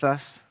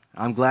us.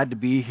 I'm glad to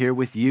be here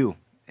with you,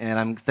 and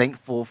I'm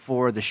thankful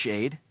for the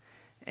shade.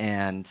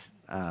 And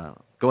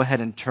go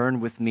ahead and turn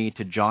with me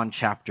to John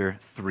chapter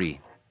 3.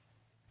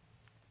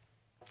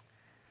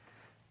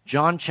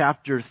 John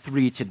chapter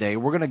 3 today.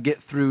 We're going to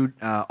get through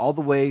all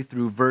the way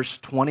through verse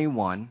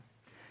 21.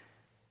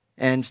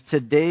 And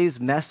today's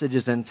message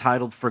is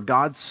entitled, "For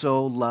God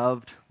So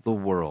Loved the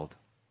World."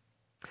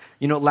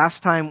 You know,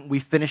 last time we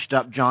finished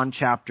up John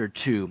chapter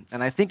 2,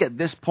 and I think at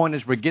this point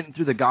as we're getting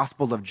through the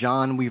Gospel of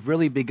John, we've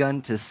really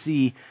begun to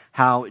see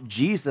how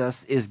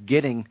Jesus is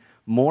getting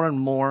more and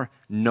more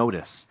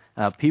notice.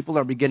 People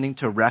are beginning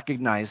to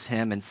recognize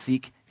him and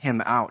seek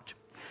him out.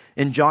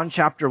 In John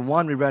chapter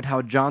 1, we read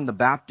how John the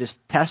Baptist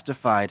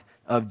testified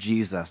of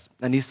Jesus,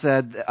 and he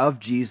said of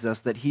Jesus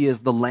that he is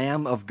the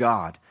Lamb of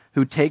God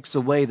who takes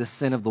away the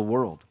sin of the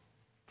world.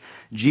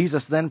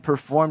 Jesus then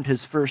performed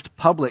his first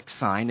public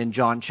sign in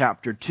John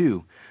chapter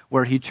 2,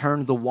 where he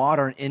turned the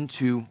water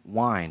into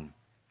wine.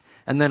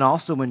 And then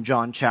also in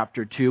John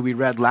chapter 2, we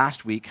read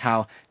last week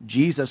how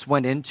Jesus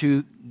went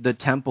into the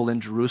temple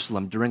in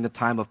Jerusalem during the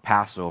time of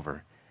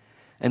Passover.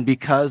 And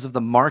because of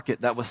the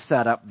market that was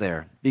set up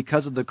there,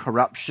 because of the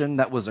corruption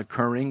that was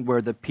occurring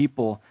where the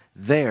people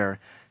there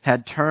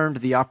had turned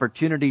the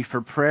opportunity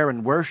for prayer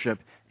and worship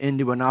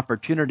into an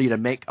opportunity to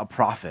make a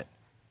profit,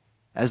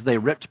 as they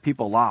ripped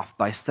people off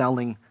by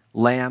selling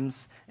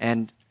lambs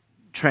and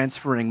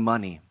transferring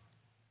money.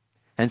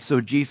 And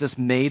so Jesus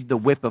made the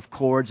whip of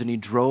cords and he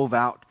drove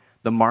out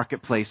the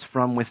marketplace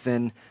from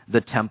within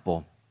the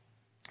temple.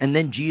 And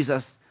then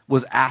Jesus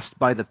was asked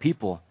by the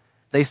people.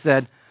 They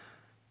said,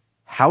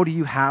 "How do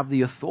you have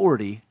the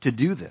authority to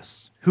do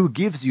this? Who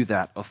gives you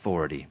that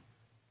authority?"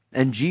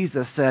 And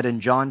Jesus said in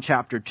John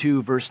chapter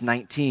 2, verse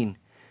 19,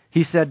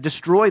 he said,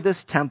 "Destroy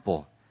this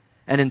temple,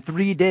 and in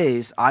 3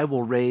 days I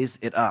will raise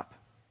it up."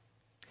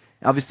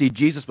 Obviously,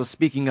 Jesus was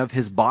speaking of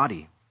his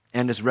body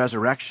and his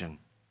resurrection.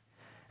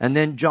 And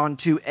then John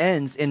 2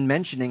 ends in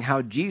mentioning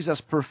how Jesus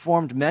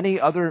performed many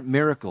other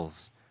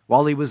miracles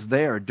while he was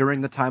there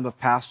during the time of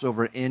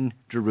Passover in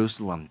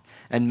Jerusalem.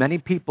 And many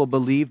people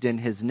believed in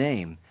his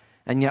name.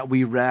 And yet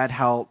we read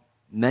how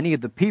many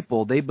of the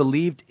people, they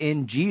believed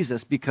in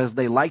Jesus because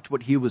they liked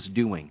what he was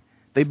doing.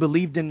 They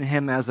believed in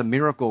him as a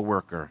miracle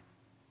worker,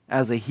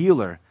 as a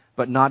healer,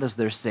 but not as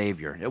their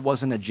Savior. It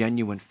wasn't a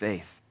genuine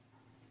faith.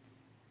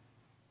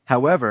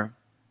 However,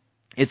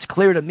 it's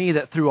clear to me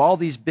that through all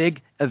these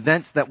big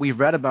events that we've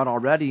read about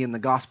already in the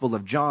Gospel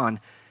of John,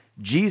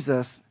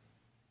 Jesus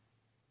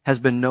has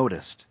been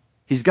noticed.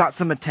 He's got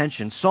some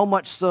attention, so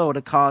much so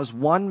to cause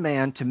one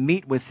man to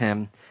meet with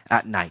him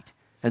at night.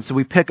 And so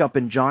we pick up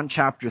in John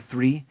chapter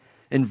 3,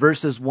 in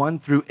verses 1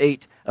 through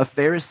 8, a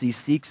Pharisee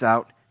seeks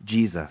out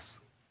Jesus.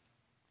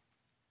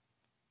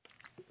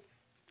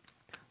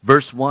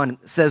 Verse 1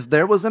 says,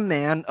 "There was a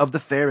man of the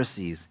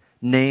Pharisees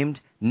named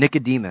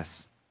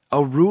Nicodemus,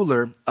 a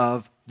ruler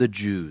of the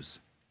Jews."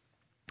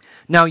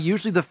 Now,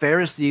 usually the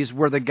Pharisees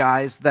were the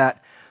guys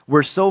that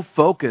were so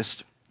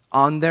focused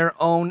on their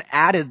own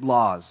added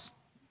laws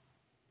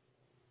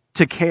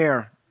to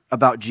care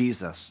about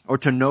Jesus or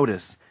to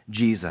notice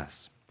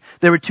Jesus.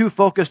 They were too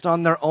focused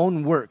on their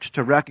own works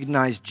to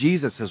recognize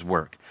Jesus'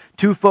 work,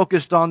 too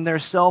focused on their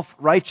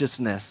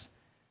self-righteousness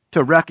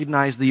to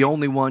recognize the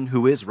only one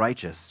who is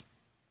righteous.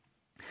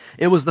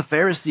 It was the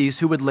Pharisees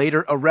who would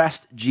later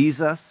arrest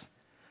Jesus,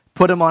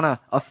 put him on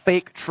a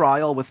fake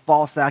trial with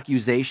false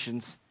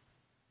accusations,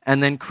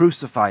 and then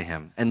crucify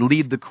him and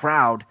lead the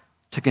crowd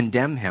to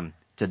condemn him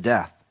to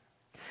death.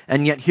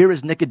 And yet here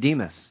is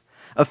Nicodemus,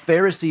 a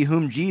Pharisee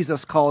whom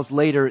Jesus calls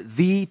later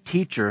the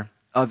teacher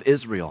of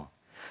Israel,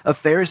 a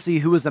Pharisee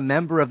who is a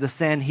member of the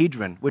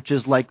Sanhedrin, which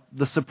is like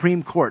the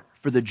Supreme Court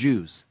for the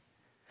Jews,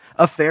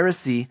 a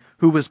Pharisee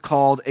who was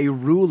called a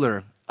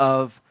ruler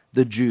of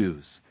the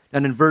Jews.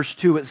 And in verse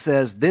 2 it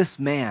says, "This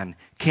man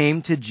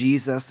came to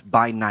Jesus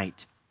by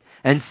night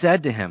and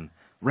said to him,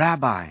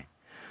 'Rabbi,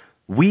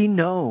 we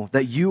know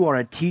that you are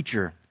a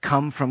teacher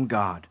come from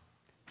God,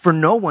 for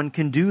no one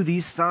can do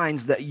these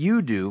signs that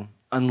you do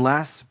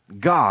unless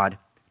God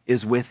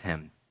is with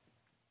him.'"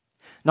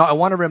 Now, I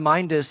want to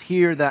remind us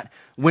here that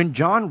when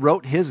John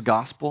wrote his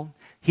gospel,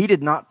 he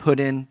did not put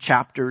in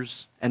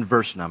chapters and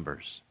verse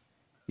numbers.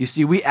 You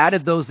see, we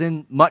added those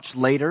in much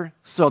later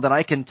so that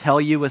I can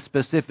tell you a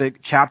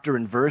specific chapter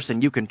and verse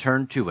and you can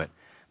turn to it.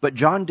 But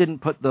John didn't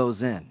put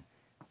those in.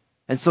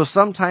 And so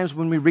sometimes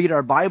when we read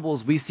our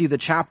Bibles, we see the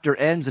chapter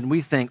ends and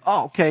we think,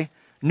 "Oh, okay,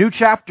 new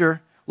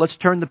chapter, let's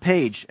turn the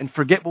page," and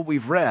forget what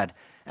we've read.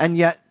 And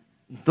yet,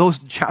 those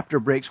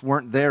chapter breaks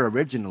weren't there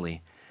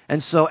originally.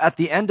 And so at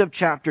the end of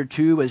chapter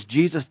 2, as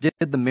Jesus did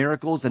the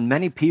miracles and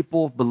many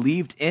people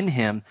believed in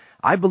him,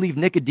 I believe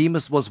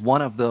Nicodemus was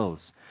one of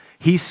those.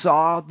 He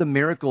saw the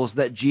miracles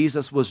that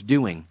Jesus was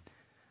doing.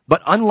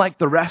 But unlike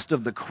the rest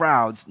of the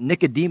crowds,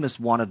 Nicodemus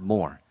wanted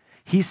more.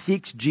 He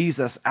seeks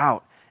Jesus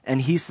out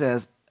and he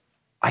says,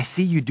 "I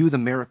see you do the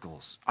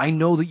miracles. I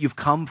know that you've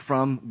come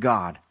from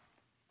God,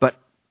 but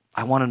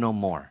I want to know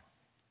more.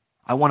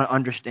 I want to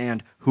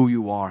understand who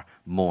you are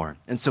more."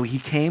 And so he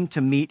came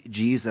to meet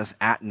Jesus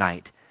at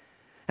night.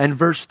 And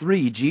verse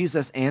 3,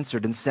 Jesus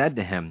answered and said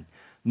to him,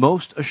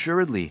 "Most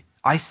assuredly,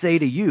 I say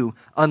to you,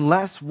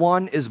 unless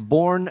one is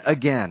born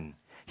again,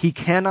 he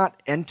cannot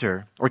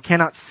enter or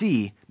cannot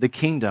see the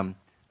kingdom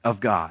of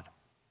God."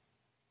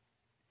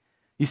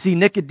 You see,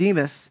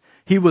 Nicodemus,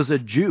 he was a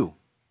Jew,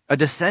 a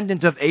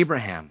descendant of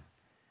Abraham.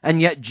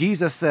 And yet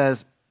Jesus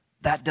says,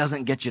 that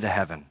doesn't get you to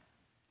heaven.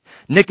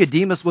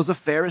 Nicodemus was a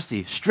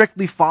Pharisee,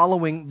 strictly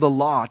following the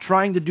law,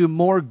 trying to do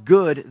more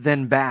good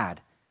than bad.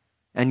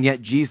 And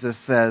yet Jesus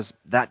says,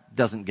 that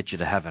doesn't get you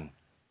to heaven.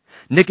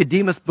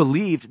 Nicodemus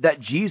believed that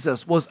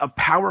Jesus was a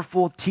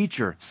powerful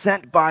teacher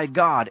sent by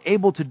God,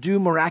 able to do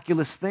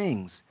miraculous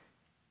things.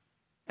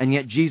 And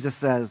yet Jesus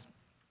says,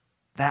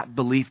 that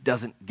belief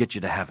doesn't get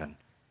you to heaven.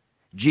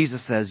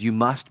 Jesus says, you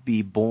must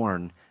be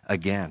born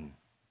again.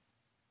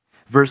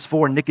 Verse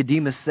 4,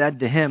 Nicodemus said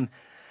to him,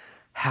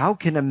 "How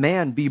can a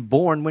man be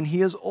born when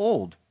he is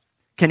old?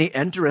 Can he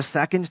enter a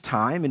second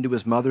time into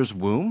his mother's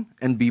womb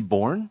and be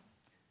born?"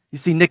 You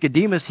see,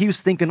 Nicodemus, he was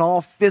thinking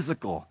all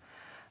physical.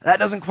 That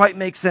doesn't quite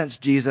make sense,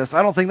 Jesus.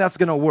 I don't think that's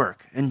going to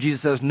work. And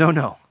Jesus says,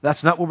 no,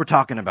 that's not what we're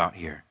talking about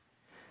here.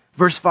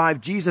 Verse 5,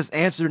 Jesus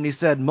answered and he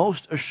said,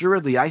 "Most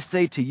assuredly, I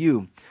say to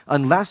you,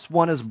 unless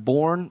one is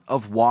born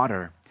of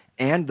water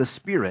and the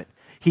Spirit,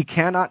 he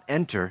cannot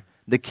enter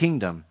the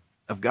kingdom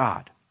of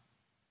God."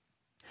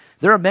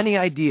 There are many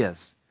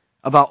ideas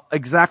about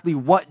exactly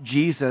what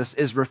Jesus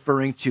is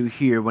referring to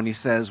here when he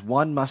says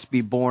one must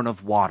be born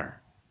of water.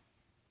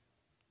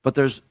 But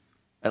there's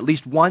at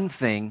least one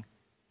thing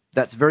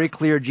that's very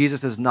clear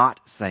Jesus is not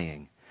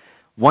saying.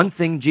 One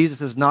thing Jesus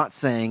is not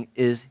saying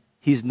is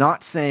he's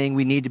not saying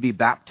we need to be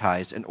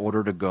baptized in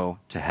order to go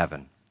to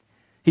heaven.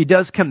 He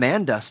does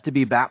command us to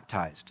be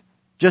baptized,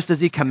 just as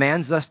he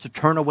commands us to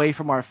turn away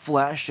from our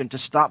flesh and to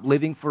stop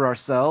living for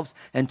ourselves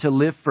and to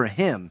live for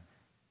him.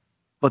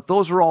 But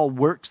those are all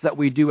works that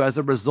we do as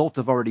a result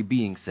of already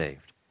being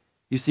saved.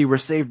 You see, we're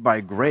saved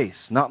by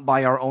grace, not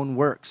by our own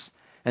works.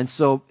 And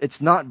so it's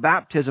not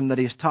baptism that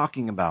he's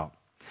talking about.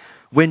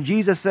 When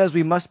Jesus says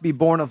we must be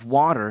born of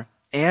water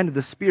and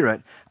the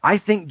Spirit, I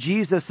think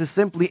Jesus is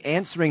simply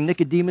answering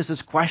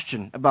Nicodemus'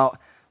 question about,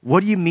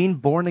 what do you mean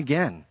born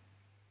again?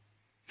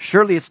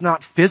 Surely it's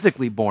not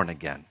physically born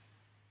again.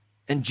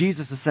 And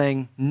Jesus is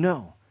saying,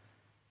 no.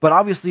 But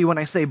obviously when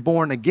I say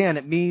born again,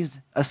 it means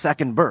a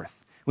second birth.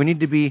 We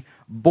need to be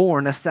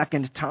born a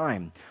second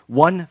time.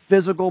 One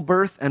physical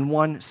birth and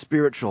one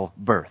spiritual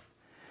birth.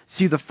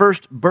 See, the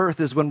first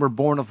birth is when we're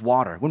born of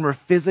water, when we're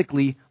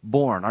physically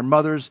born. Our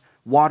mother's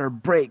water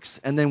breaks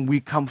and then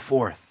we come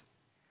forth.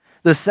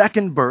 The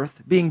second birth,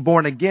 being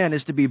born again,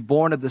 is to be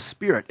born of the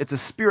Spirit. It's a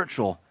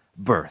spiritual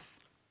birth.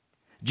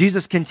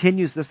 Jesus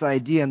continues this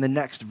idea in the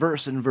next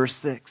verse, in verse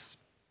 6.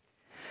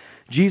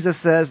 Jesus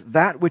says,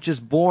 "That which is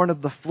born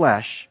of the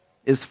flesh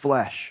is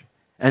flesh,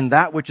 and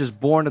that which is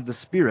born of the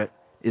Spirit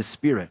is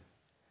spirit.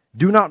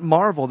 Do not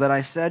marvel that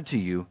I said to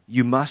you,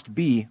 you must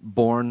be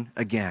born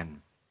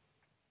again."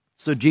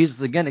 So Jesus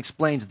again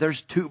explains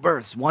there's two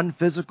births, one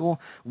physical,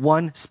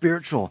 one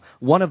spiritual,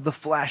 one of the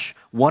flesh,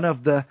 one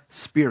of the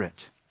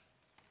Spirit.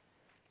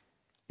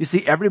 You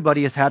see,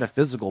 everybody has had a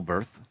physical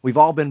birth. We've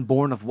all been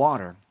born of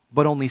water,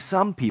 but only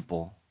some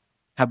people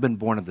have been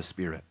born of the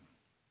Spirit.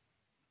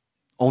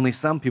 Only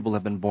some people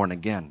have been born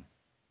again.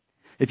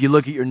 If you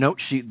look at your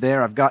note sheet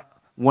there, I've got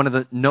one of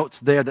the notes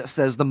there that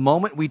says the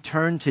moment we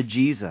turn to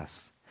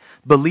Jesus,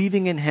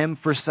 believing in him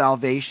for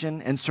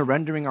salvation and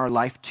surrendering our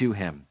life to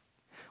him,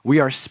 we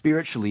are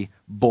spiritually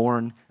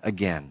born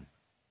again.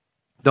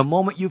 The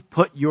moment you've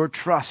put your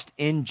trust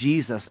in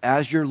Jesus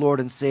as your Lord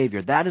and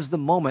Savior, that is the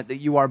moment that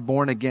you are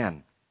born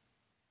again.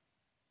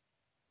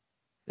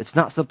 It's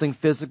not something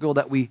physical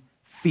that we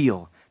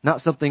feel,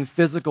 not something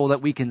physical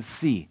that we can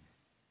see,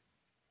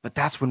 but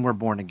that's when we're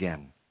born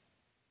again.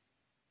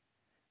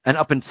 And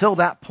up until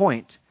that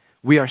point,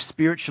 we are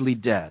spiritually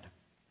dead.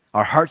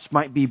 Our hearts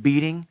might be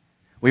beating.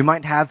 We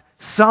might have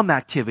some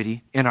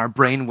activity in our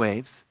brain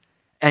waves.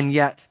 And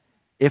yet,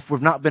 if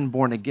we've not been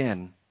born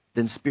again,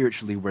 then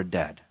spiritually we're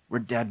dead. We're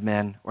dead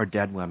men or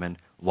dead women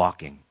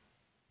walking.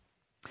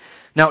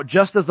 Now,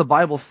 just as the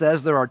Bible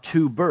says there are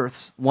two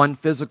births, one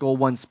physical,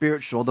 one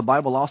spiritual, the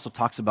Bible also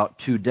talks about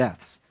two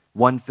deaths,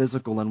 one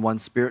physical and one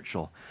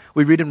spiritual.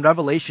 We read in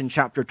Revelation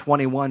chapter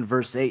 21,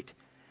 verse 8.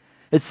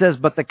 It says,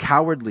 "But the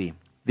cowardly,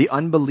 the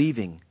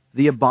unbelieving,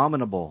 the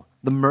abominable,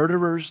 the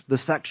murderers, the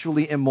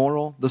sexually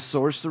immoral, the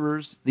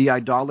sorcerers, the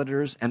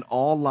idolaters, and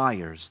all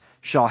liars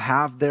shall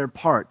have their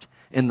part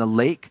in the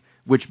lake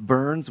which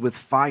burns with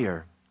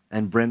fire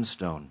and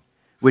brimstone,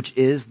 which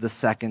is the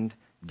second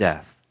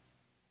death."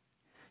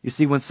 You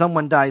see, when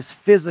someone dies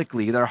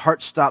physically, their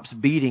heart stops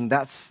beating.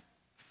 That's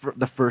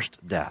the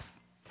first death.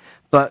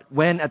 But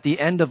when at the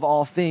end of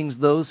all things,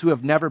 those who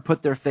have never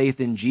put their faith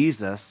in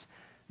Jesus,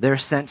 they're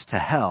sent to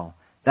hell,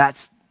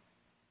 that's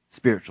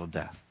spiritual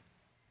death.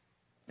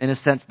 In a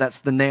sense, that's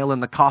the nail in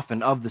the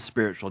coffin of the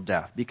spiritual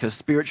death, because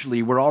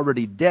spiritually we're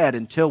already dead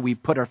until we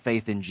put our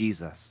faith in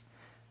Jesus.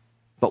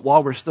 But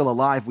while we're still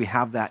alive, we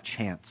have that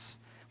chance.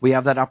 We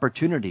have that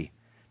opportunity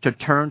to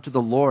turn to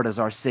the Lord as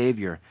our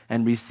Savior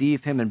and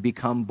receive Him and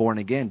become born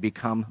again,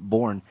 become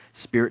born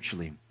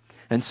spiritually.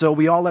 And so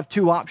we all have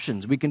two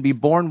options. We can be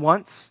born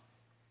once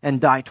and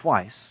die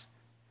twice,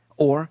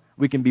 or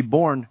we can be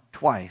born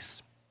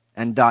twice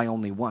and die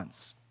only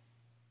once.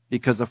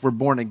 Because if we're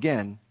born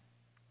again,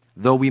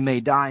 though we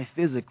may die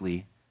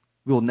physically,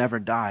 we will never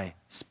die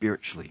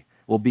spiritually.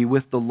 We'll be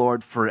with the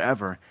Lord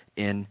forever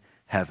in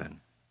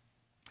heaven.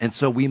 And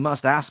so we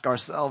must ask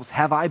ourselves,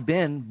 have I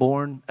been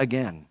born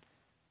again?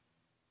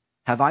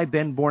 Have I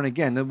been born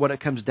again? And what it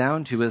comes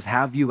down to is,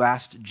 have you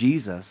asked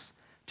Jesus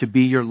to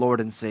be your Lord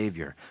and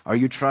Savior? Are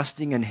you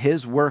trusting in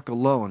His work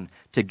alone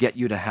to get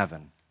you to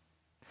heaven?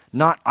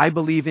 Not, I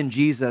believe in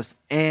Jesus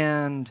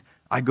and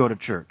I go to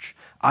church.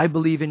 I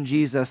believe in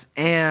Jesus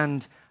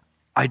and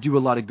I do a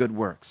lot of good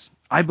works.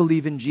 I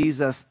believe in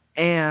Jesus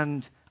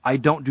and I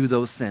don't do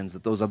those sins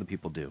that those other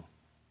people do.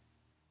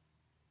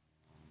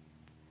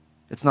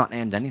 It's not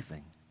and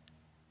anything.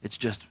 It's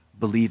just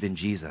believe in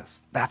Jesus.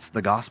 That's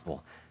the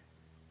gospel.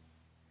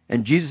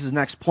 And Jesus'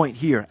 next point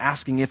here,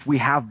 asking if we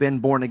have been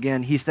born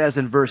again, he says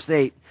in verse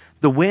 8,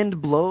 the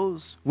wind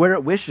blows where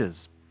it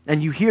wishes,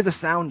 and you hear the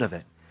sound of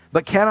it,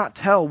 but cannot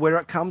tell where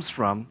it comes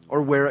from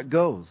or where it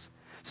goes.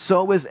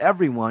 So is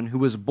everyone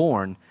who is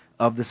born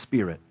of the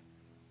Spirit.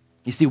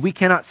 You see, we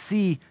cannot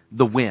see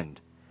the wind,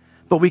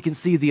 but we can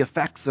see the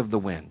effects of the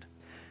wind.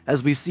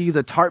 As we see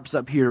the tarps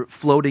up here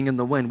floating in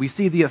the wind, we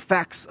see the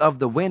effects of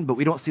the wind, but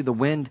we don't see the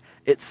wind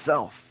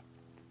itself.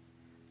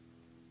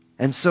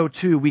 And so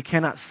too, we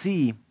cannot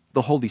see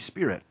the Holy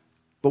Spirit,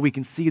 but we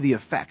can see the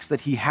effects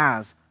that He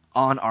has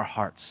on our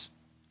hearts,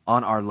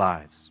 on our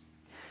lives.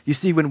 You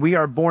see, when we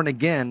are born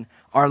again,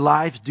 our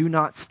lives do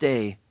not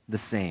stay the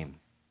same.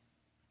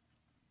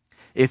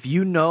 If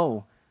you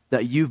know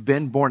that you've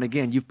been born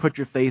again, you've put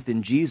your faith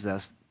in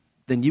Jesus,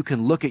 then you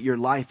can look at your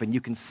life and you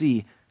can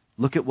see,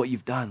 look at what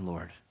you've done,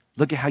 Lord.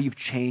 Look at how you've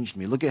changed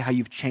me. Look at how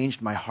you've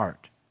changed my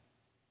heart.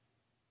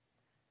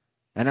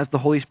 And as the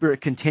Holy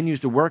Spirit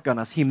continues to work on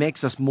us, He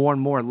makes us more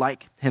and more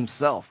like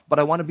Himself. But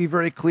I want to be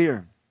very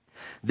clear.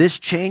 This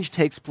change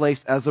takes place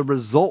as a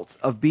result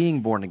of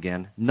being born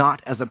again,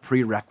 not as a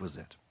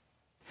prerequisite.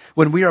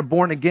 When we are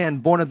born again,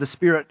 born of the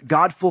Spirit,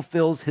 God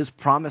fulfills His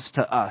promise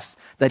to us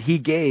that He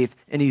gave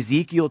in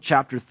Ezekiel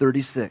chapter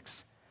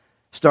 36.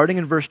 Starting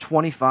in verse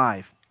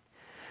 25,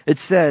 it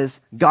says,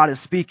 God is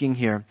speaking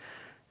here,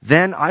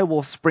 then I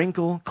will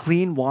sprinkle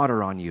clean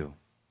water on you,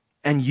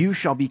 and you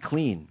shall be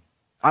clean.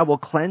 I will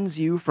cleanse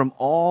you from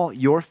all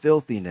your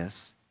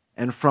filthiness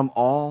and from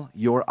all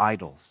your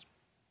idols.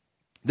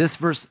 This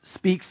verse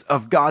speaks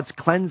of God's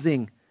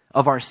cleansing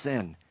of our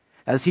sin.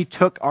 As He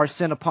took our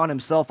sin upon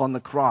Himself on the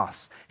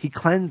cross, He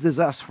cleanses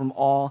us from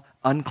all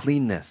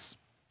uncleanness.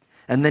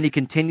 And then He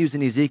continues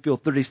in Ezekiel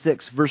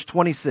 36, verse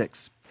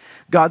 26.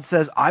 God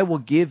says, I will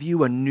give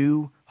you a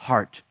new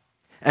heart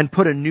and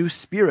put a new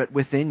spirit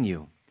within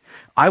you.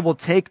 I will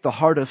take the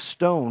heart of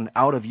stone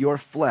out of your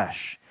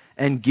flesh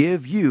and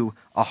give you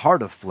a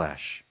heart of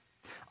flesh.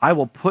 I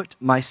will put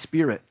my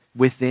Spirit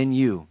within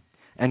you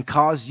and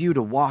cause you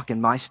to walk in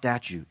my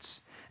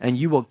statutes, and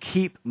you will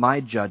keep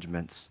my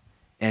judgments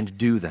and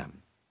do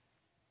them.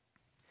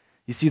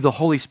 You see, the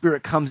Holy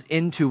Spirit comes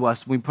into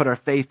us when we put our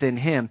faith in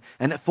Him,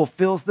 and it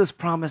fulfills this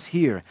promise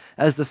here.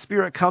 As the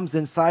Spirit comes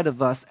inside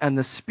of us, and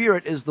the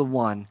Spirit is the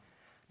one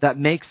that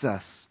makes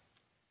us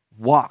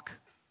walk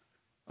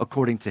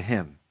according to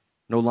Him,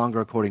 no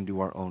longer according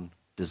to our own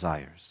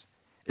desires.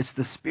 It's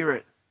the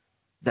Spirit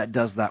that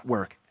does that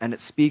work, and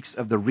it speaks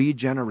of the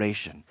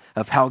regeneration,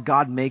 of how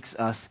God makes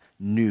us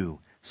new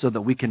so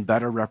that we can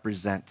better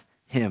represent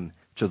Him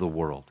to the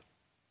world.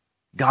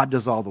 God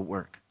does all the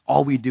work.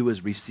 All we do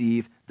is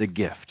receive the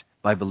gift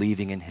by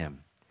believing in Him.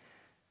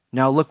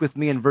 Now look with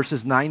me in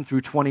verses 9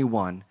 through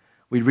 21.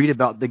 We read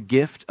about the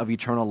gift of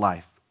eternal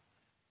life.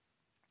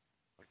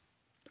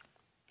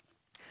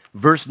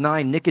 Verse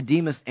 9,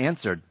 Nicodemus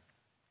answered.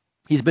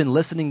 He's been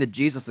listening to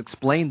Jesus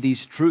explain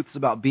these truths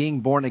about being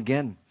born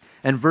again.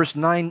 And verse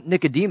 9,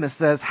 Nicodemus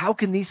says, how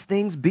can these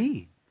things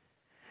be?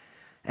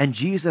 And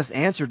Jesus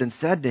answered and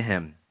said to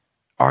him,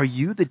 are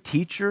you the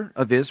teacher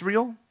of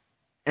Israel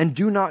and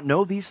do not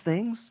know these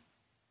things?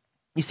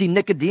 You see,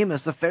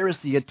 Nicodemus, a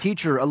Pharisee, a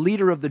teacher, a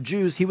leader of the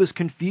Jews, he was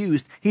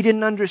confused. He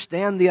didn't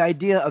understand the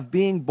idea of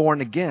being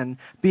born again,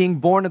 being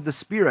born of the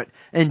Spirit.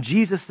 And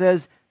Jesus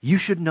says, you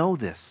should know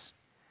this,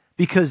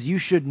 because you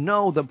should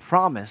know the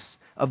promise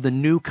of the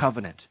new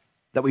covenant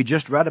that we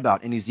just read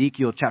about in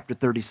Ezekiel chapter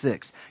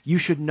 36. You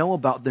should know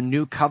about the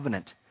new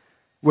covenant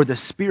where the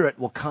Spirit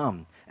will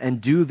come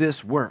and do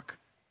this work.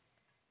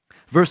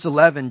 Verse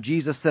 11,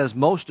 Jesus says,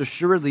 most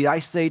assuredly I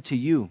say to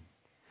you,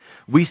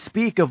 we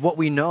speak of what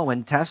we know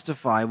and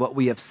testify what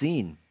we have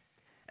seen,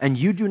 and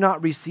you do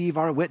not receive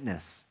our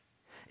witness.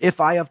 If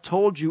I have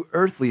told you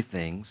earthly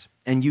things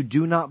and you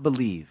do not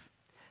believe,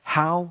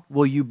 how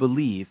will you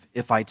believe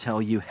if I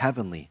tell you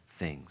heavenly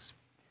things?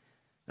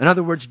 In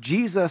other words,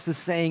 Jesus is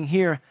saying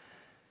here,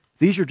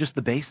 these are just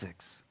the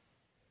basics.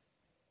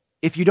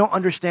 If you don't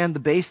understand the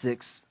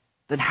basics,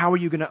 then how are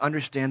you going to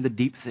understand the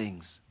deep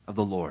things of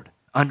the Lord?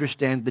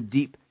 Understand the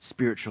deep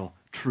spiritual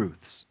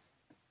truths.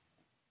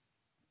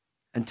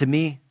 And to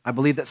me, I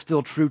believe that's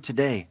still true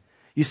today.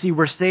 You see,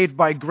 we're saved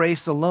by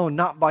grace alone,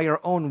 not by our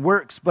own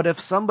works. But if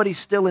somebody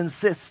still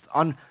insists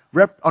on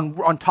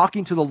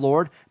talking to the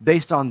Lord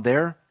based on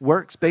their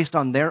works, based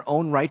on their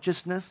own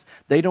righteousness,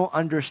 they don't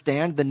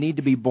understand the need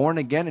to be born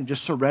again and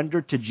just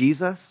surrender to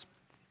Jesus,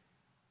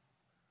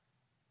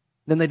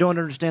 then they don't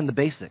understand the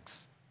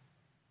basics.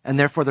 And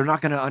therefore, they're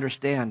not going to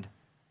understand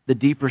the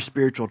deeper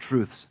spiritual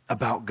truths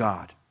about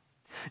God.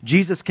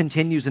 Jesus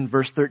continues in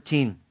verse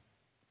 13.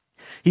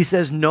 He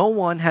says, "No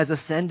one has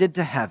ascended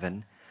to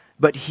heaven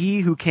but he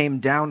who came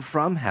down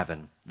from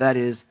heaven, that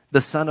is,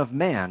 the Son of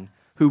Man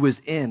who was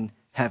in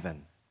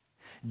heaven."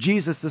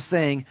 Jesus is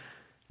saying,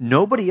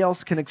 nobody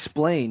else can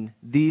explain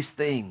these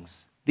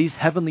things, these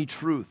heavenly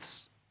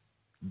truths,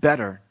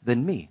 better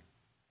than me,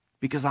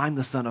 because I'm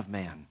the Son of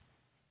Man,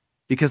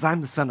 because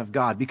I'm the Son of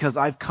God, because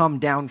I've come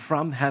down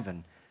from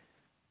heaven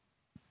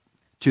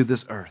to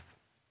this earth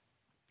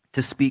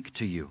to speak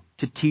to you,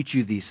 to teach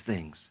you these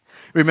things.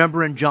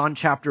 Remember in John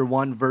chapter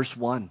 1, verse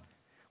 1,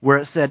 where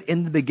it said,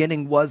 "In the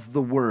beginning was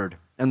the Word,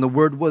 and the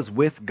Word was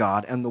with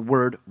God, and the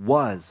Word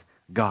was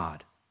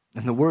God."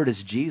 And the Word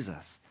is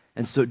Jesus.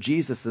 And so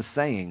Jesus is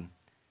saying,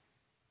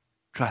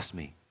 trust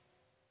me,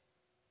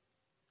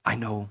 I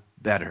know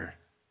better.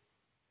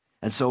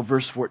 And so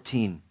verse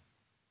 14,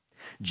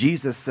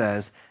 Jesus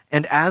says,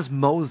 "And as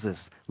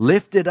Moses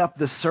lifted up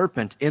the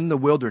serpent in the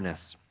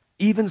wilderness,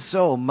 even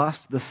so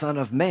must the Son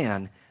of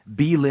Man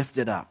be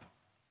lifted up."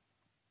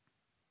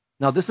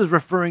 Now this is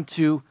referring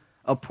to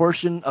a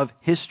portion of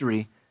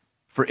history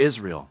for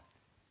Israel.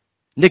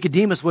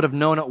 Nicodemus would have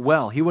known it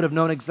well. He would have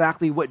known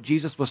exactly what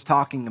Jesus was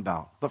talking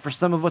about. But for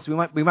some of us,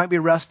 we might be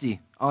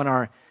rusty on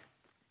our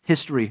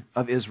history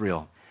of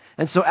Israel.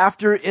 And so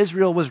after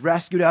Israel was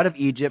rescued out of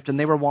Egypt and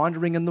they were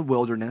wandering in the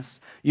wilderness,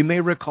 you may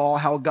recall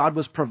how God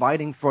was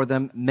providing for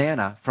them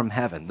manna from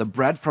heaven, the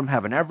bread from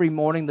heaven. Every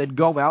morning they'd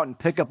go out and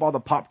pick up all the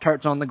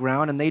Pop-Tarts on the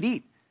ground and they'd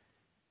eat.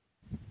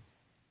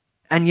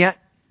 And yet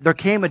there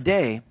came a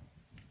day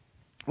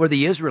where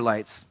the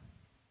Israelites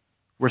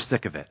were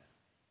sick of it.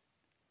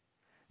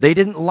 They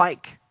didn't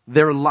like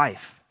their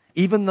life.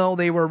 Even though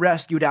they were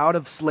rescued out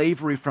of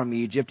slavery from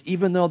Egypt,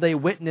 even though they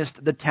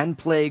witnessed the 10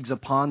 plagues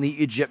upon the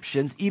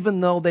Egyptians,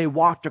 even though they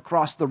walked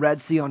across the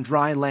Red Sea on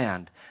dry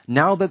land,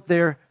 now that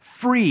they're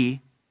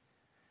free,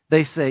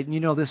 they say,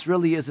 this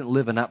really isn't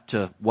living up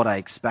to what I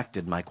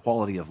expected my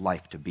quality of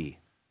life to be.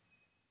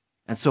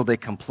 And so they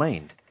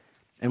complained.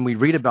 And we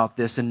read about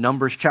this in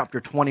Numbers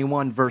chapter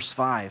 21, verse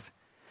 5.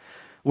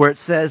 Where it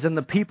says, "And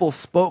the people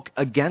spoke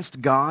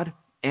against God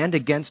and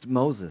against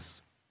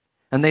Moses.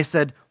 And they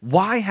said,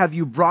 'Why have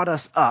you brought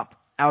us up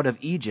out of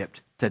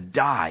Egypt to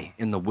die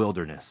in the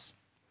wilderness?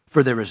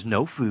 For there is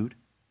no food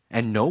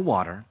and no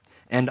water,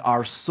 and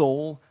our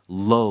soul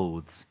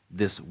loathes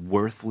this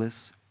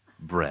worthless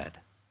bread.'"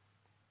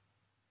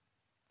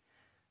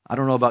 I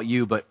don't know about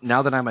you, but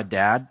now that I'm a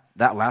dad,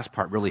 that last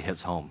part really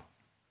hits home.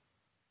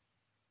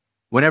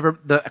 Whenever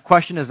the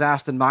question is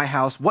asked in my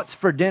house, "What's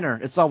for dinner?"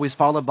 it's always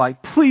followed by,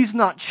 "Please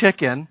not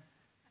chicken,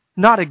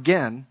 not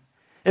again."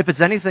 If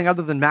it's anything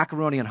other than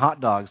macaroni and hot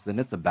dogs, then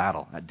it's a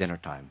battle at dinner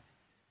time.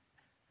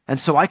 And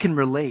so I can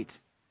relate.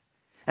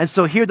 And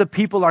so here the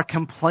people are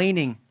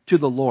complaining to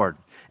the Lord.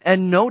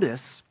 And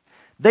notice,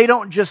 they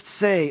don't just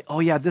say,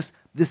 "Oh yeah, this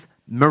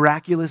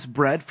miraculous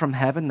bread from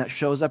heaven that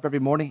shows up every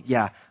morning,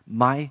 yeah,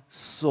 my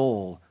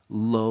soul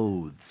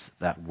loathes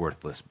that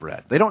worthless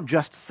bread." They don't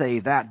just say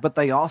that, but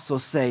they also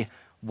say,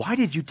 "Why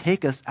did you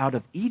take us out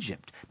of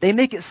Egypt?" They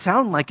make it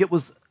sound like it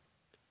was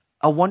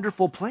a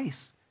wonderful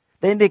place.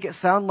 They make it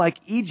sound like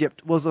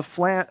Egypt was a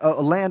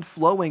land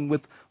flowing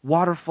with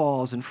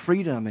waterfalls and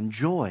freedom and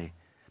joy.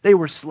 They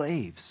were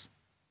slaves.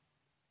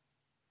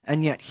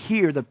 And yet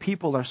here the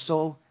people are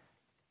so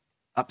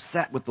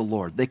upset with the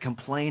Lord. They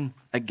complain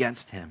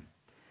against him.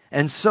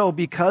 And so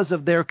because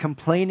of their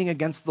complaining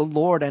against the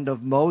Lord and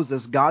of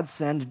Moses, God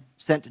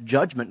sent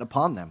judgment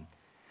upon them.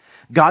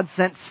 God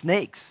sent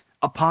snakes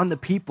upon the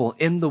people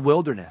in the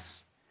wilderness.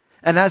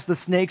 And as the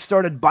snakes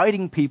started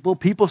biting people,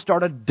 people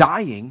started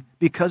dying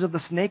because of the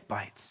snake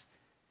bites.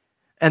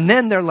 And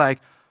then they're like,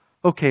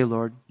 "Okay,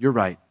 Lord, you're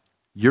right.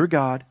 You're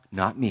God,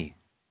 not me.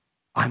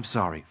 I'm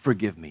sorry.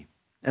 Forgive me."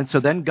 And so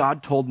then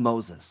God told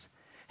Moses,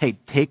 "Hey,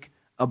 take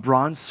a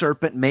bronze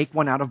serpent, make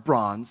one out of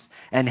bronze,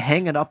 and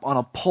hang it up on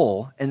a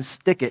pole and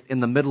stick it in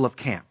the middle of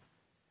camp.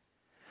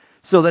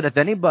 So that if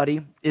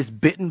anybody is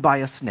bitten by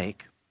a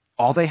snake,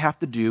 all they have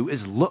to do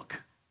is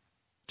look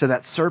to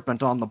that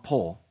serpent on the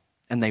pole,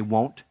 and they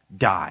won't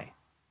die."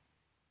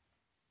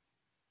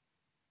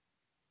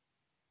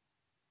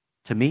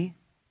 To me,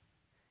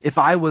 if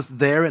I was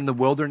there in the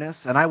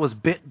wilderness and I was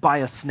bit by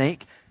a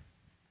snake,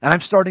 and I'm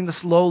starting to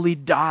slowly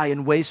die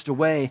and waste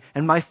away,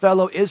 and my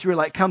fellow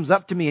Israelite comes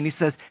up to me and he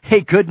says,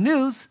 "Hey, good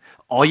news.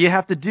 All you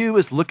have to do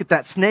is look at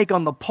that snake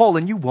on the pole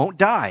and you won't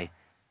die."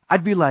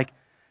 I'd be like,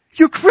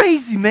 "You're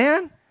crazy,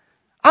 man.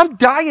 I'm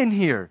dying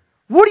here.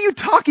 What are you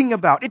talking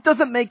about? It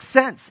doesn't make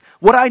sense.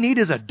 What I need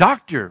is a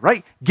doctor,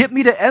 right? Get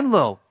me to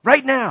Enloe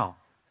right now."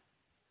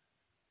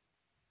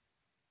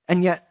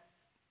 And yet,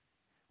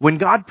 When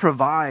God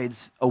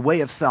provides a way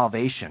of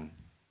salvation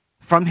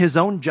from his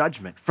own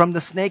judgment, from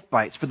the snake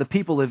bites for the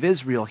people of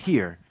Israel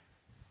here,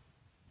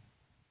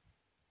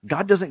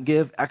 God doesn't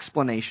give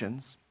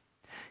explanations.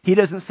 He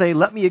doesn't say,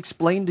 let me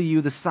explain to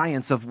you the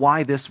science of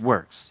why this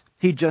works.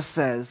 He just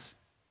says,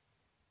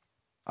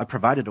 I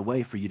provided a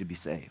way for you to be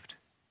saved.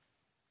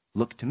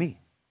 Look to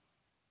me.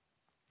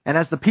 And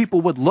as the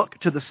people would look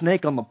to the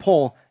snake on the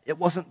pole, it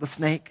wasn't the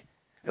snake.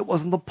 It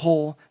wasn't the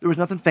pole. There was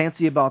nothing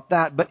fancy about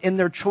that. But in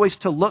their choice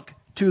to look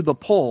to the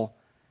pole,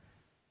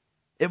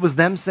 it was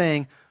them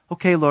saying,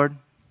 okay, Lord,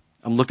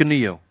 I'm looking to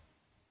you.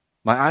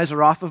 My eyes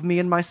are off of me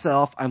and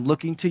myself. I'm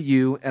looking to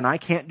you, and I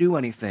can't do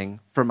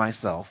anything for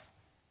myself.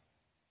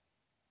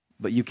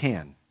 But you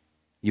can.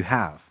 You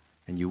have,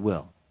 and you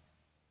will.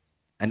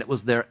 And it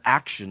was their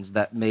actions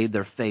that made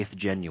their faith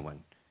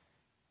genuine,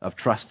 of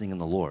trusting in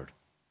the Lord.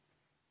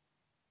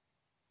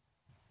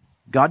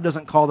 God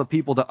doesn't call the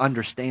people to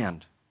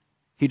understand.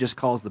 He just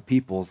calls the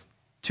people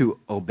to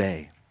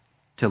obey,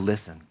 to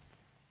listen.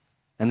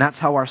 And that's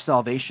how our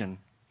salvation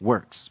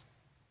works.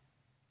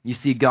 You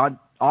see, God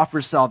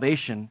offers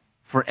salvation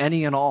for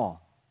any and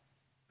all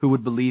who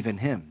would believe in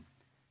him.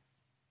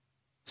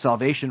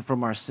 Salvation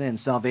from our sin,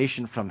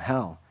 salvation from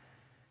hell.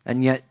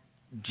 And yet,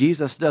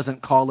 Jesus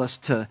doesn't call us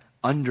to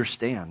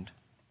understand.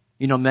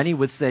 You know, many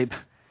would say,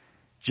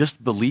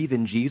 just believe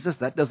in Jesus?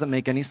 That doesn't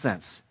make any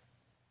sense.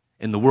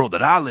 In the world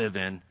that I live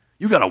in,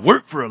 you got to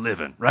work for a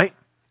living, right?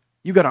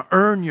 You got to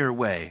earn your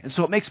way. And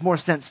so it makes more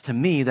sense to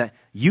me that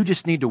you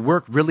just need to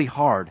work really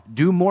hard,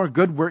 do more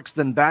good works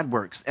than bad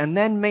works, and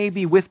then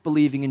maybe with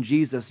believing in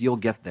Jesus, you'll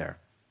get there.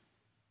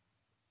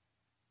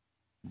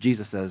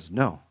 Jesus says,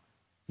 no,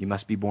 you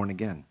must be born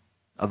again.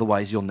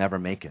 Otherwise, you'll never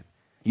make it.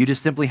 You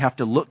just simply have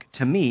to look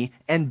to me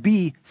and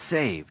be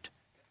saved.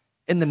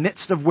 In the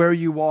midst of where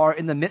you are,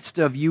 in the midst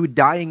of you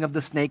dying of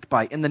the snake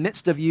bite, in the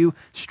midst of you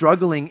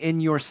struggling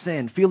in your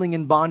sin, feeling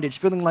in bondage,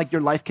 feeling like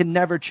your life can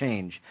never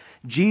change,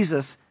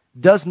 Jesus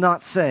does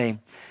not say,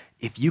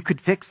 if you could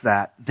fix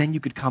that, then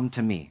you could come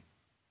to me.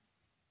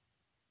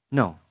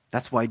 No,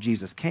 that's why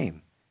Jesus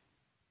came,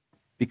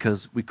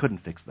 because we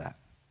couldn't fix that.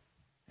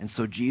 And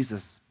so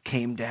Jesus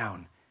came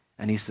down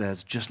and he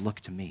says, just look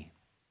to me.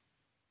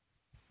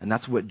 And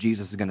that's what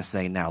Jesus is going to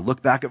say now.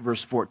 Look back at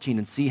verse 14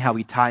 and see how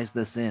he ties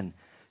this in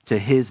to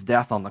his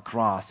death on the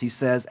cross. He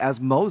says, as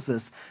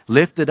Moses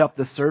lifted up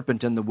the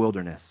serpent in the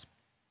wilderness,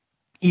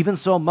 even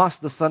so must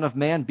the Son of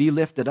Man be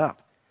lifted up,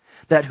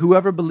 that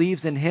whoever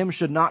believes in him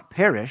should not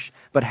perish,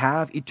 but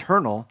have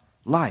eternal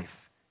life.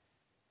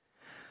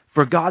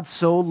 For God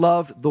so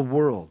loved the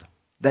world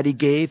that he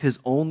gave his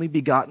only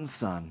begotten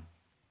Son,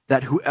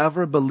 that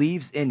whoever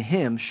believes in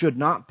him should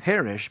not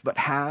perish, but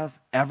have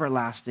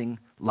everlasting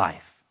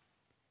life.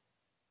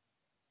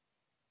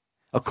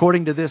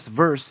 According to this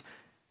verse,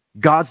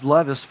 God's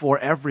love is for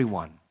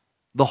everyone,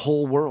 the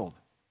whole world.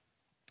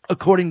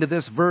 According to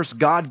this verse,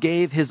 God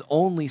gave his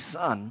only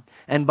Son,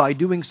 and by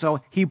doing so,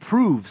 he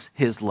proves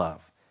his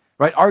love.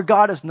 Right? Our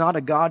God is not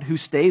a God who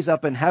stays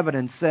up in heaven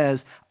and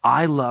says,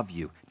 I love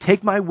you.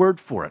 Take my word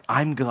for it.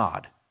 I'm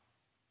God.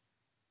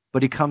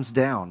 But he comes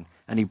down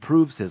and he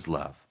proves his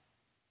love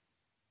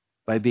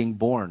by being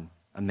born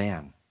a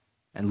man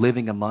and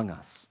living among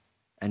us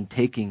and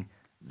taking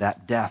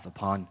that death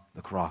upon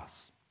the cross.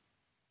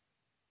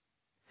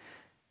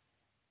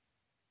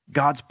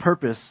 God's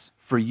purpose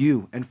for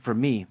you and for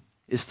me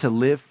is to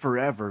live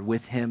forever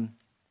with him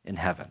in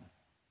heaven.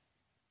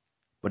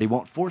 But he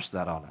won't force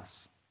that on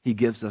us. He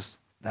gives us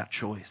that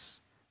choice.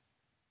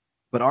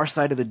 But our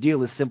side of the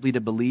deal is simply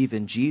to believe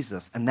in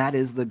Jesus, and that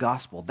is the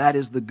gospel. That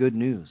is the good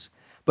news.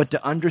 But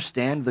to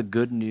understand the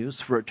good news,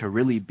 for it to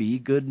really be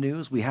good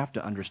news, we have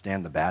to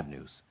understand the bad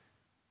news.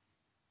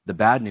 The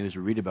bad news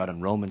we read about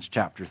in Romans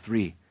chapter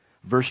 3,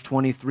 verse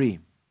 23.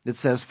 It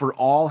says, for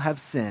all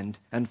have sinned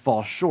and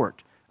fall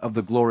short of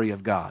the glory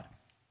of God.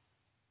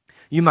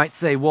 You might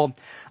say, well,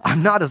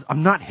 I'm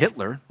not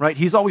Hitler, right?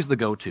 He's always the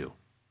go-to,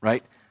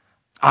 right?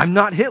 I'm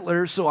not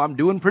Hitler, so I'm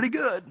doing pretty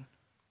good.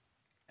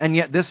 And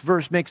yet this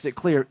verse makes it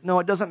clear, no,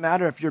 it doesn't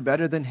matter if you're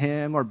better than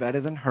him or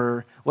better than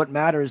her. What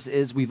matters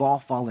is we've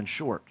all fallen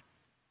short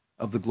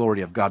of the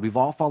glory of God. We've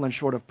all fallen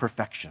short of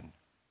perfection,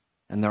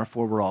 and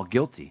therefore we're all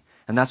guilty.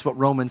 And that's what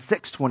Romans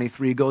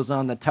 6:23 goes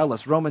on to tell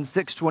us. Romans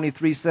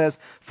 6:23 says,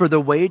 for the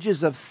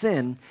wages of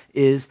sin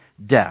is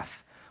death.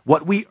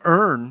 What we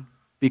earn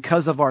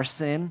because of our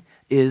sin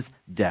is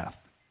death.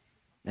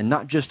 And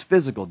not just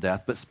physical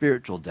death, but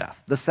spiritual death.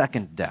 The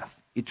second death,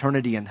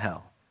 eternity in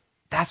hell.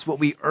 That's what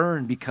we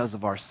earn because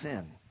of our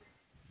sin.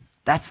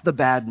 That's the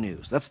bad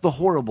news. That's the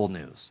horrible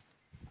news.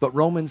 But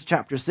Romans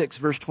chapter 6,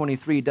 verse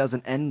 23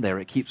 doesn't end there.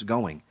 It keeps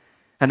going.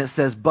 And it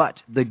says,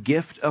 but the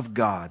gift of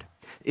God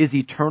is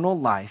eternal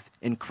life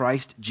in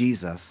Christ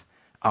Jesus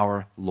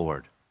our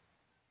Lord.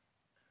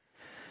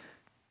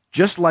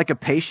 Just like a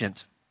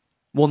patient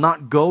will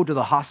not go to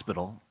the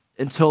hospital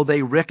until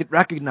they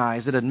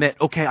recognize and admit,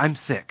 okay, I'm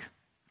sick.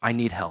 I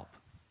need help.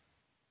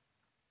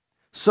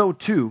 So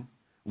too,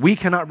 we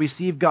cannot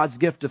receive God's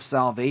gift of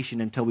salvation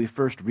until we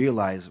first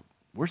realize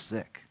we're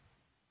sick.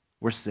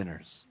 We're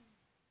sinners.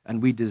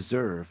 and we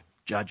deserve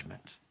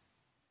judgment.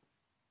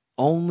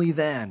 Only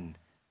then,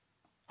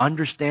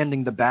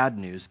 understanding the bad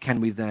news,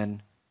 can we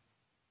then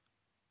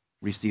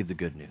receive the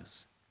good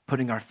news,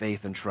 putting our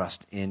faith and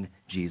trust in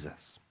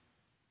Jesus.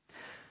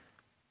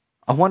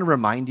 I want to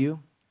remind you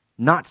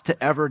not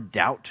to ever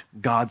doubt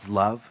God's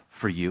love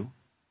for you.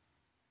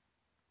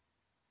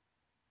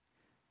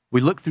 We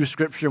look through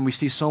Scripture and we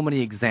see so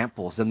many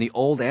examples in the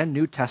Old and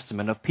New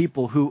Testament of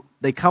people who,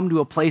 they come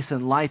to a place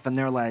in life and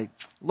they're like,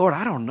 Lord,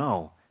 I don't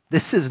know.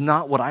 This is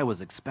not what I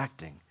was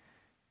expecting.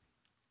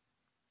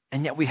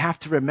 And yet we have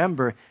to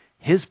remember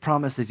His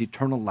promise is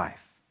eternal life.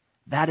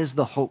 That is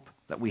the hope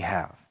that we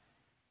have.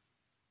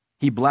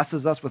 He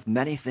blesses us with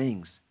many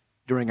things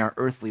during our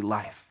earthly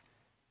life.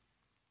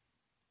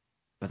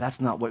 But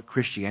that's not what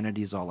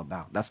Christianity is all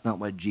about. That's not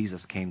what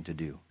Jesus came to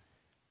do.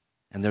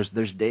 And there's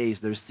days,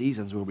 there's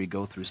seasons where we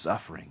go through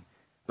suffering.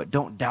 But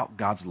don't doubt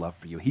God's love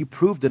for you. He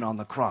proved it on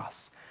the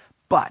cross.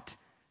 But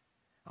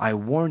I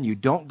warn you,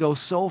 don't go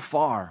so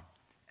far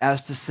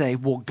as to say,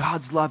 well,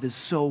 God's love is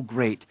so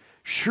great.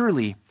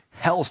 Surely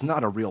hell's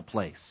not a real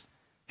place.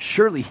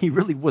 Surely He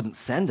really wouldn't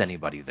send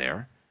anybody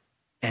there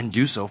and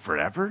do so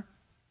forever.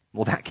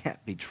 Well, that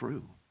can't be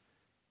true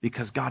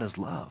because God is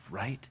love,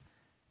 right?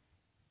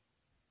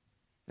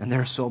 And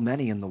there are so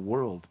many in the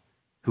world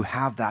who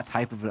have that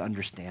type of an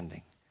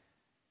understanding.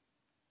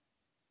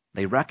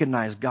 They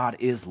recognize God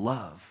is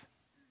love.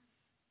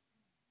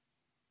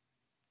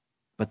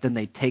 But then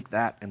they take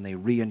that and they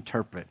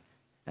reinterpret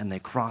and they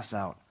cross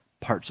out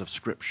parts of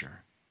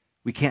Scripture.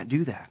 We can't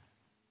do that.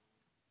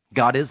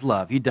 God is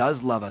love. He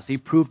does love us. He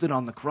proved it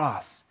on the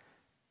cross.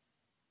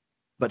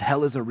 But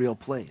hell is a real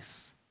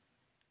place.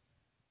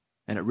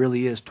 And it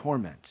really is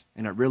torment.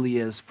 And it really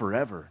is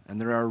forever. And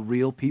there are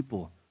real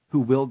people who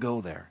will go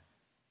there.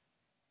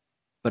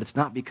 But it's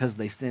not because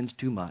they sinned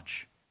too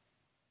much.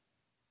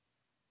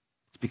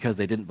 It's because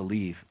they didn't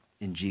believe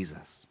in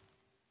Jesus.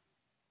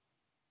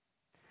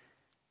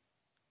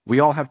 We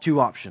all have two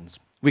options.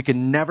 We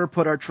can never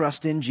put our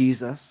trust in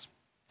Jesus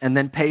and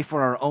then pay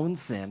for our own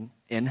sin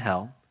in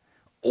hell.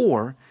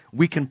 Or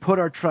we can put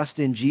our trust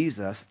in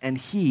Jesus and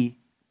He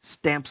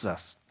stamps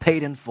us,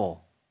 paid in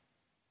full.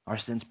 Our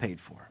sins paid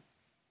for.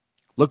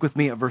 Look with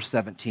me at verse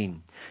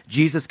 17.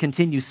 Jesus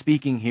continues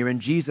speaking here, and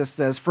Jesus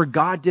says, "For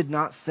God did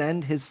not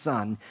send His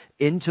Son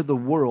into the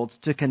world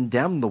to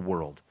condemn the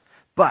world,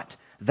 but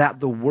that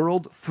the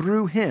world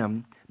through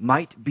Him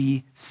might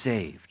be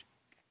saved."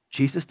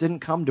 Jesus didn't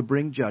come to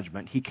bring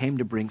judgment. He came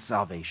to bring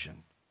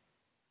salvation.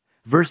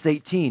 Verse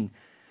 18,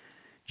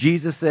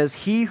 Jesus says,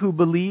 "He who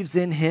believes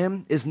in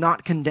Him is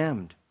not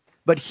condemned,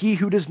 but he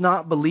who does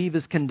not believe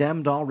is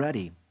condemned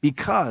already,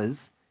 because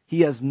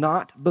he has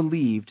not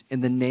believed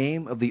in the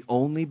name of the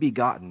only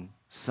begotten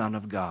Son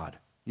of God."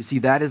 You see,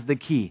 that is the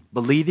key,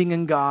 believing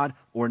in God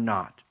or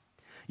not.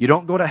 You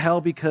don't go to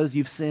hell because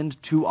you've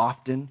sinned too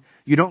often.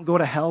 You don't go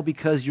to hell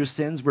because your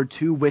sins were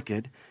too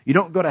wicked. You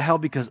don't go to hell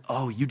because,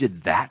 oh, you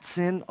did that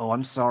sin? Oh,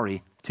 I'm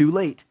sorry. Too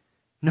late.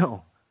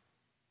 No.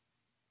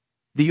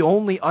 The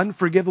only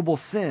unforgivable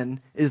sin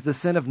is the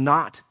sin of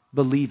not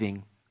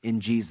believing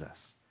in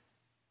Jesus.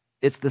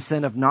 It's the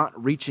sin of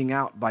not reaching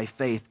out by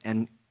faith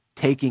and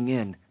taking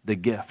in the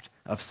gift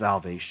of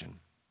salvation.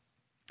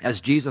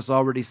 As Jesus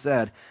already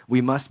said, we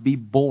must be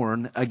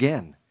born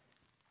again.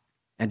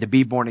 And to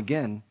be born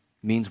again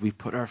means we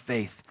put our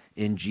faith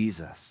in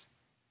Jesus.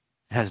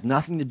 It has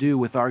nothing to do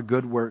with our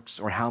good works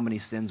or how many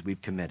sins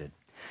we've committed.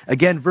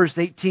 Again, verse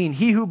 18,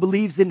 "He who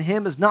believes in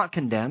Him is not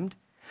condemned,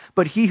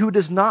 but he who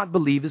does not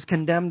believe is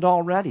condemned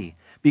already,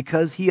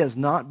 because he has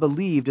not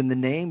believed in the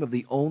name of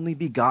the only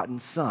begotten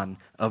Son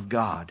of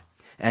God.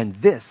 And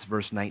this,"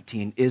 verse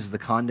 19, "is the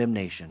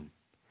condemnation,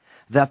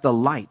 that the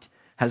light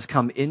has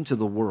come into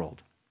the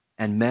world,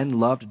 and men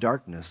loved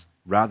darkness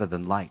rather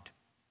than light,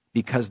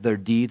 because their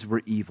deeds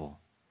were evil.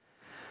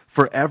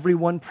 For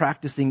everyone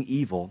practicing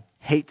evil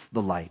hates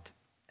the light,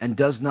 and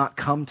does not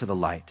come to the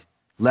light,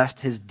 lest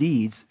his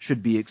deeds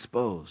should be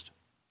exposed.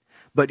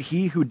 But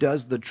he who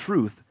does the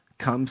truth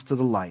comes to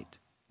the light,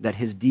 that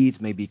his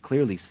deeds may be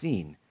clearly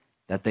seen,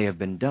 that they have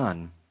been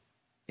done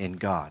in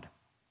God."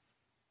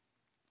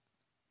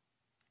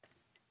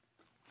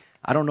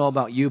 I don't know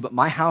about you, but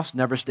my house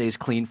never stays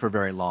clean for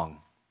very long.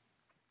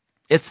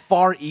 It's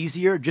far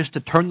easier just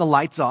to turn the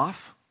lights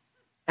off,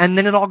 and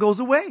then it all goes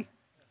away,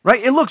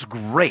 right? It looks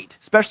great,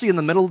 especially in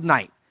the middle of the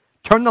night.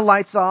 Turn the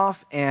lights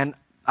off, and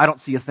I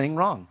don't see a thing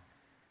wrong.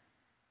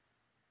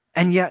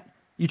 And yet,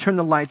 you turn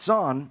the lights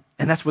on,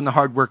 and that's when the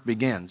hard work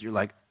begins. You're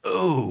like,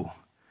 oh,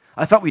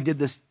 I thought we did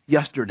this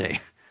yesterday.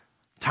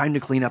 Time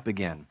to clean up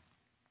again.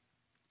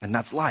 And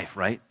that's life,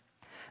 right?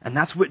 And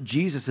that's what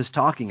Jesus is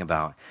talking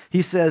about.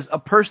 He says a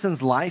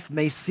person's life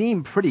may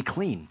seem pretty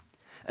clean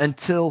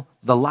until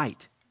the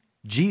light,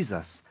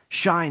 Jesus,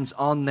 shines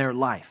on their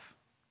life.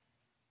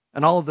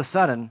 And all of a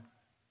sudden,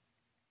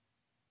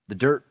 the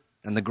dirt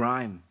and the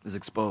grime is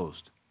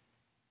exposed.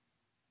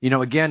 You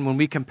know, again, when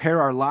we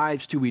compare our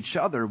lives to each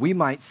other, we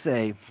might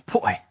say,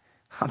 boy,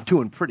 I'm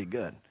doing pretty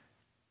good.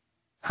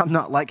 I'm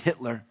not like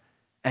Hitler.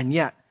 And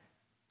yet,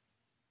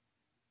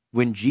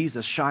 When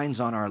Jesus shines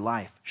on our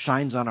life,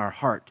 shines on our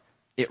heart,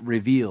 it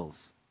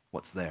reveals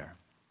what's there.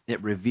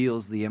 It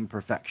reveals the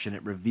imperfection.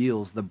 It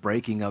reveals the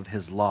breaking of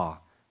his law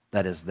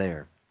that is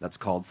there. That's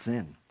called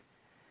sin.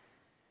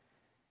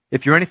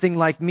 If you're anything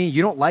like me,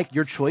 you don't like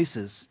your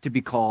choices to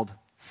be called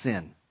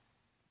sin.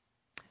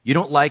 You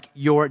don't like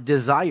your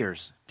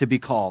desires to be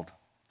called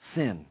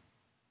sin.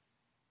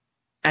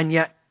 And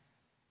yet,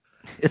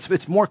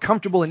 it's more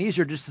comfortable and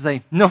easier just to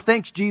say, no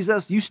thanks,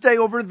 Jesus. You stay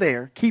over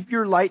there. Keep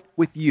your light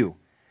with you.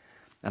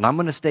 And I'm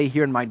going to stay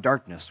here in my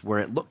darkness where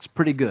it looks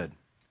pretty good.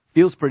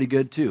 Feels pretty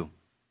good too.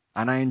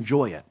 And I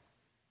enjoy it.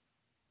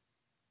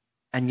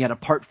 And yet,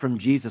 apart from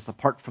Jesus,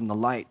 apart from the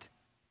light,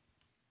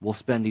 we'll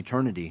spend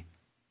eternity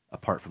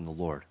apart from the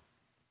Lord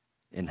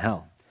in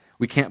hell.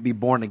 We can't be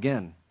born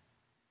again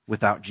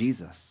without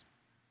Jesus.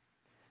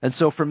 And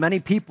so for many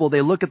people,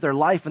 they look at their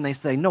life and they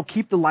say, no,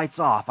 keep the lights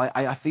off.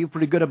 I feel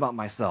pretty good about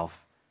myself.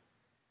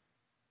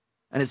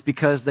 And it's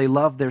because they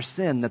love their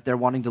sin that they're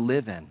wanting to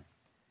live in.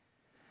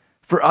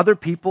 For other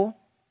people,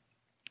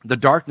 the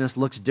darkness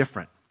looks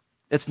different.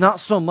 It's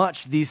not so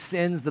much these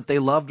sins that they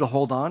love to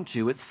hold on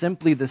to. It's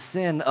simply the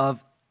sin of,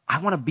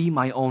 I want to be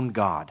my own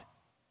God.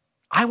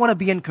 I want to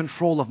be in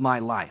control of my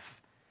life.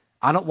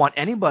 I don't want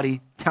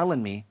anybody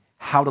telling me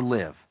how to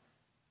live,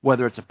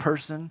 whether it's a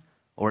person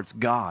or it's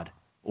God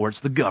or it's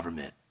the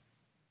government.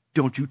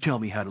 Don't you tell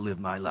me how to live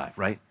my life,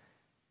 right?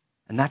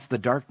 And that's the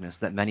darkness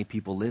that many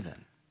people live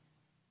in.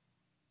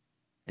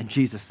 And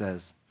Jesus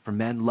says, for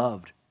men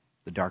loved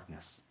the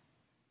darkness.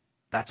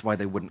 That's why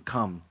they wouldn't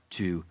come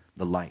to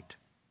the light.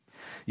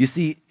 You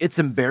see, it's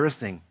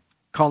embarrassing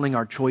calling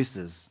our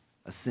choices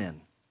a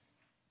sin.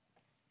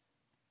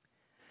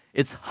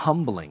 It's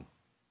humbling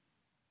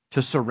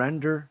to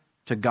surrender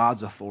to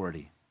God's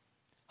authority.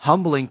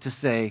 Humbling to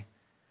say,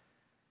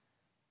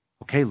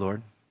 okay,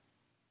 Lord,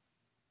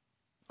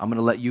 I'm going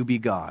to let you be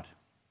God.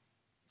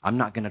 I'm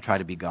not going to try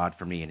to be God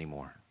for me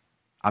anymore.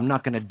 I'm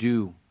not going to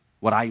do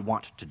what I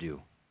want to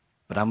do,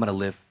 but I'm going to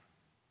live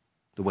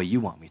the way you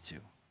want me to.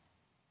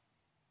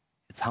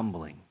 It's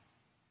humbling.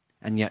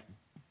 And yet,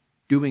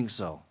 doing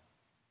so,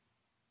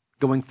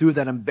 going through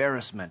that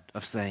embarrassment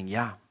of saying,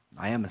 yeah,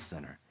 I am a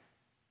sinner.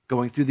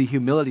 Going through the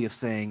humility of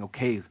saying,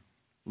 okay,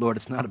 Lord,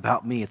 it's not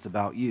about me, it's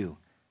about you.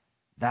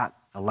 That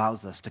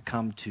allows us to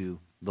come to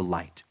the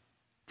light,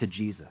 to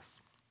Jesus.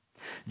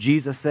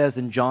 Jesus says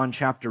in John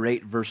chapter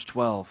 8, verse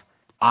 12,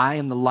 I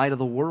am the light of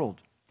the world.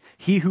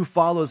 He who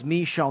follows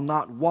me shall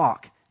not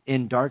walk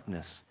in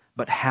darkness,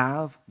 but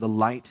have the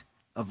light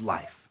of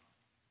life.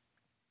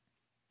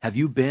 Have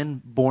you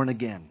been born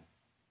again?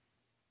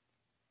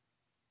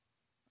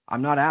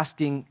 I'm not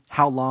asking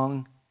how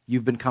long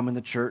you've been coming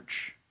to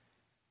church,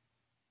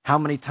 how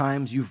many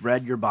times you've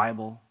read your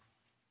Bible.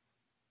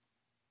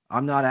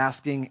 I'm not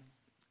asking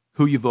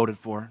who you voted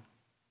for.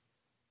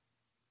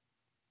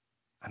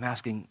 I'm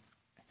asking,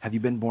 have you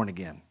been born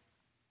again?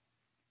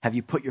 Have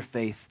you put your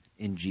faith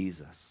in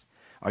Jesus?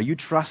 Are you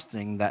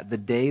trusting that the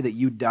day that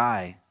you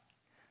die,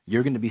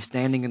 you're going to be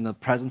standing in the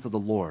presence of the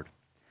Lord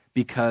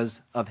because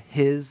of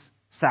His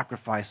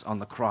sacrifice on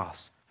the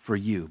cross for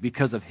you,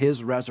 because of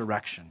His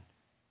resurrection?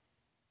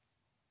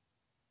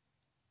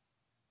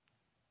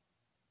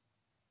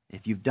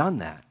 If you've done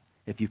that,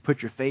 if you've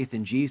put your faith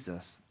in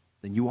Jesus,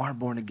 then you are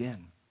born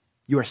again.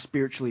 You are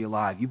spiritually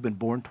alive. You've been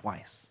born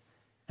twice.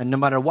 And no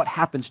matter what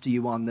happens to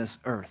you on this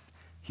earth,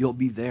 you'll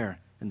be there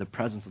in the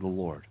presence of the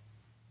Lord.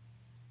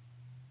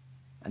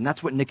 And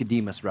that's what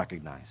Nicodemus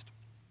recognized.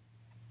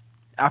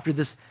 After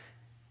this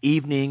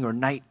evening or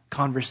night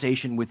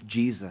conversation with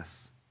Jesus,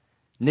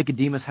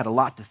 Nicodemus had a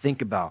lot to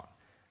think about.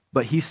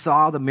 But he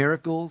saw the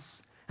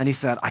miracles and he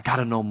said, I got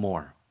to know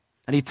more.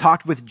 And he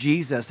talked with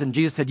Jesus, and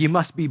Jesus said, you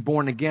must be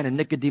born again. And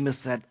Nicodemus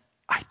said,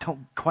 I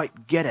don't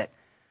quite get it.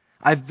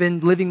 I've been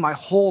living my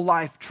whole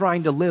life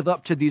trying to live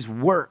up to these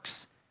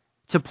works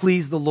to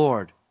please the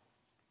Lord.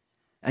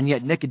 And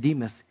yet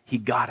Nicodemus, he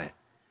got it.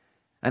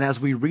 And as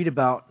we read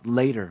about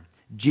later,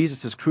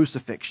 Jesus'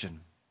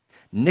 crucifixion,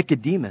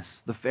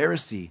 Nicodemus, the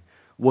Pharisee,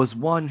 was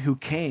one who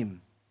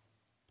came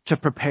to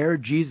prepare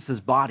Jesus'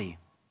 body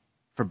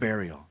for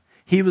burial.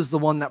 He was the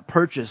one that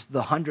purchased the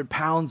 100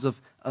 pounds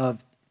of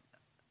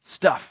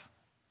stuff,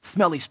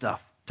 smelly stuff,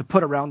 to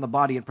put around the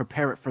body and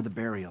prepare it for the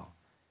burial.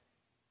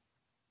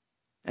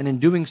 And in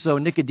doing so,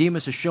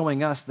 Nicodemus is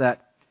showing us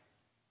that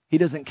he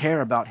doesn't care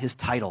about his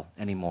title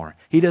anymore.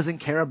 He doesn't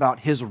care about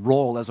his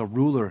role as a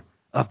ruler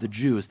of the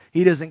Jews.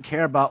 He doesn't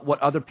care about what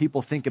other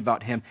people think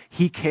about him.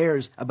 He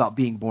cares about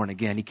being born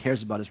again. He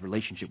cares about his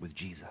relationship with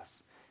Jesus.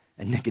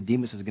 And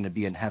Nicodemus is going to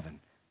be in heaven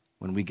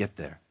when we get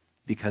there,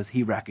 because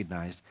he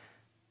recognized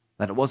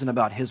that it wasn't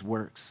about his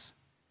works.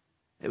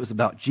 It was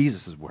about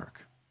Jesus' work.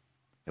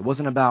 It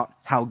wasn't about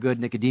how good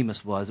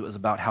Nicodemus was. It was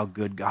about how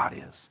good God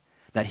is.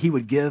 That He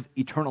would give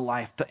eternal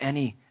life to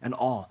any and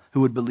all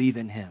who would believe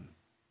in Him.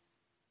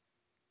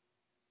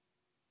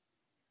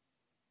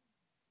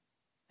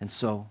 And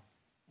so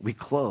we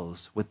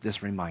close with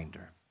this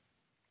reminder.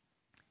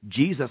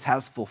 Jesus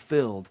has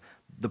fulfilled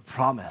the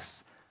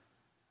promise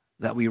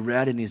that we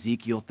read in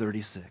Ezekiel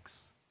 36.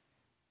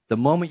 The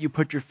moment you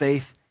put your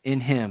faith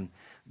in him,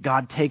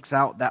 God takes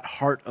out that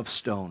heart of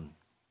stone,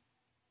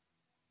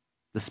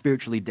 the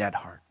spiritually dead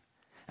heart,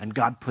 and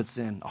God puts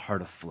in a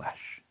heart of flesh.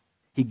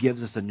 He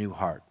gives us a new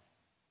heart.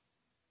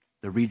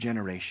 The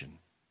regeneration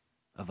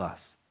of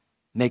us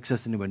makes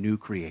us into a new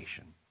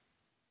creation.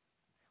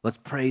 Let's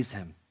praise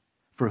him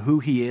for who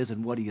he is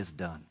and what he has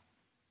done.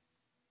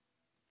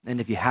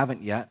 And if you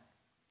haven't yet,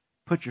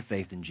 put your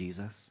faith in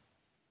Jesus.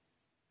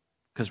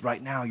 Because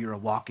right now you're a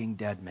walking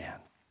dead man,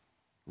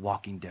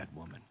 walking dead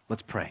woman.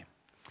 Let's pray.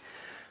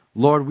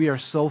 Lord, we are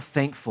so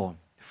thankful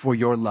for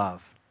your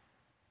love.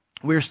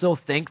 We are so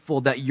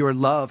thankful that your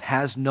love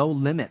has no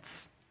limits.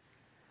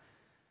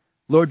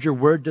 Lord, your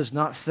word does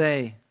not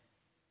say,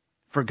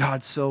 for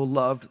God so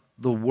loved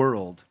the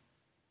world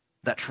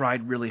that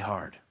tried really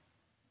hard,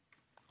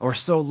 or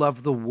so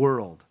loved the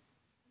world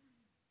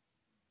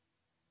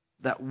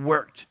that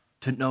worked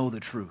to know the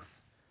truth.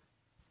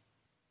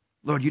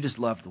 Lord, you just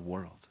love the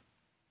world.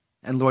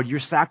 And Lord, your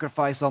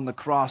sacrifice on the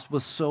cross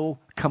was so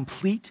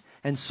complete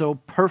and so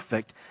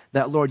perfect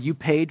that, Lord, you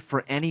paid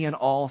for any and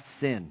all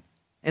sin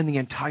in the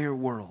entire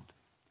world.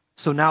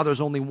 So now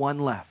there's only one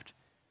left.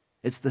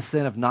 It's the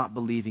sin of not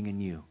believing in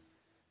you.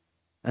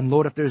 And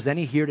Lord, if there's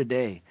any here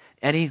today,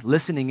 any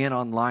listening in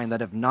online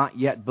that have not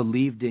yet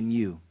believed in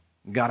you,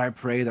 God, I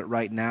pray that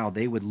right now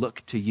they would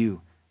look to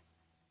you,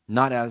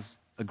 not as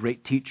a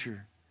great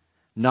teacher,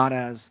 not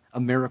as a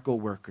miracle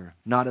worker,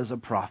 not as a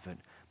prophet,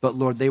 but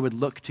Lord, they would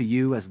look to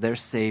you as their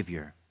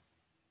Savior,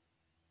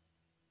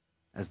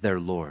 as their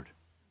Lord.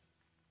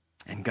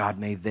 And God,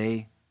 may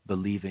they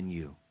believe in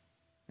you.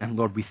 And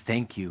Lord, we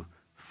thank you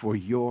for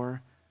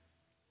your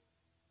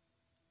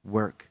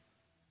work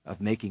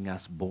of making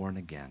us born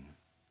again,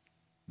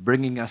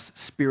 bringing us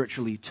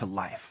spiritually to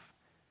life.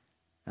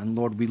 And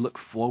Lord, we look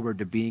forward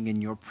to being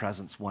in your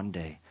presence one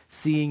day,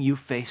 seeing you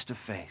face to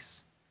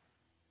face.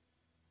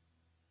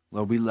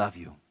 Lord, we love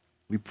you.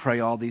 We pray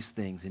all these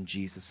things in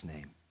Jesus'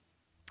 name.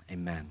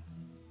 Amen.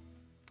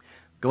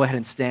 Go ahead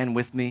and stand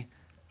with me.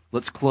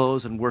 Let's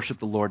close and worship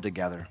the Lord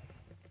together.